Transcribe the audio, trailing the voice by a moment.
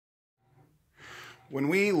When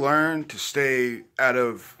we learn to stay out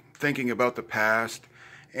of thinking about the past,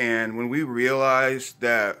 and when we realize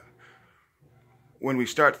that when we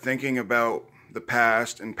start thinking about the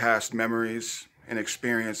past and past memories and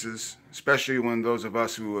experiences, especially when those of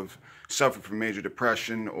us who have suffered from major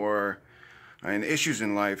depression or and issues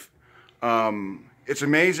in life, it's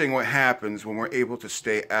amazing what happens when we're able to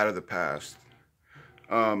stay out of the past.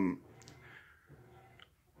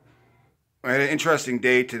 I had an interesting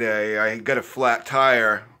day today. I got a flat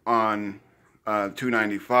tire on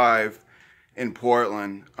 295 in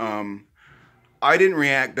Portland. I didn't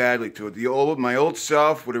react badly to it. My old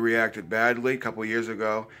self would have reacted badly a couple of years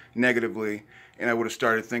ago, negatively, and I would have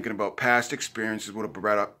started thinking about past experiences, would have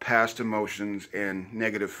brought up past emotions and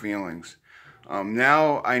negative feelings.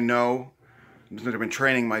 Now I know, because I've been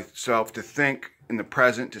training myself to think in the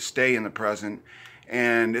present, to stay in the present,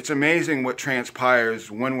 and it's amazing what transpires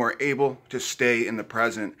when we're able to stay in the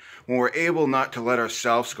present, when we're able not to let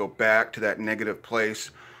ourselves go back to that negative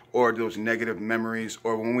place or those negative memories,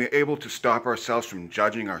 or when we're able to stop ourselves from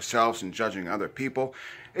judging ourselves and judging other people.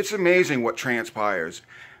 It's amazing what transpires.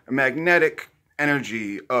 A magnetic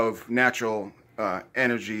energy of natural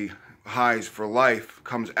energy highs for life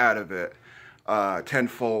comes out of it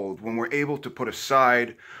tenfold when we're able to put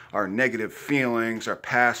aside our negative feelings, our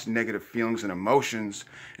past negative feelings and emotions,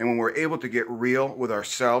 and when we're able to get real with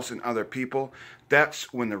ourselves and other people.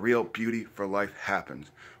 That's when the real beauty for life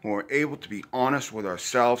happens. When we're able to be honest with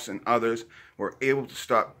ourselves and others, we're able to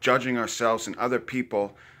stop judging ourselves and other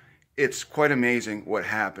people. It's quite amazing what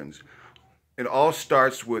happens. It all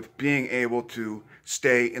starts with being able to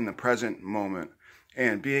stay in the present moment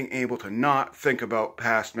and being able to not think about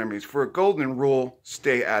past memories. For a golden rule,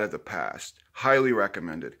 stay out of the past. Highly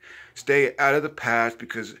recommended. Stay out of the past,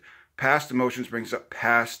 because past emotions brings up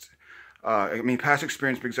past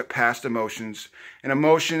experience brings up past emotions, and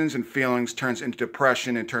emotions and feelings turns into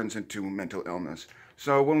depression and turns into mental illness.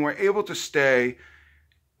 So when we're able to stay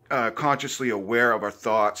consciously aware of our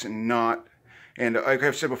thoughts and not, and like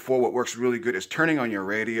I've said before, what works really good is turning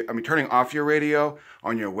off your radio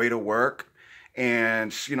on your way to work,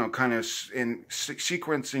 and kind of in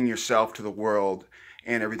sequencing yourself to the world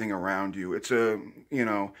and everything around you. It's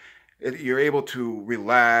you're able to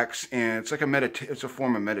relax, and it's like it's a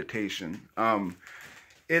form of meditation.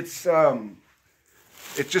 It's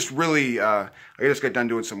just really I just got done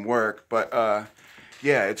doing some work, but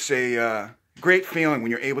yeah, it's a great feeling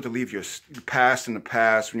when you're able to leave your past in the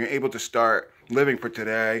past, when you're able to start living for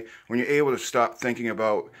today, when you're able to stop thinking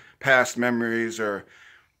about past memories or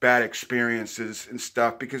bad experiences and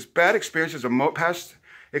stuff, because past experiences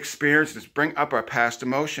bring up our past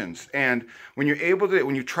emotions. And when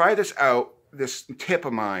you try this out, this tip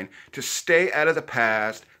of mine, to stay out of the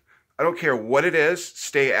past, I don't care what it is,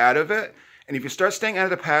 stay out of it. And if you start staying out of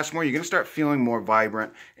the past more, you're going to start feeling more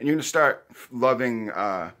vibrant, and you're going to start loving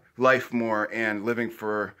life more and living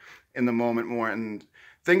in the moment more, and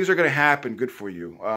things are going to happen good for you.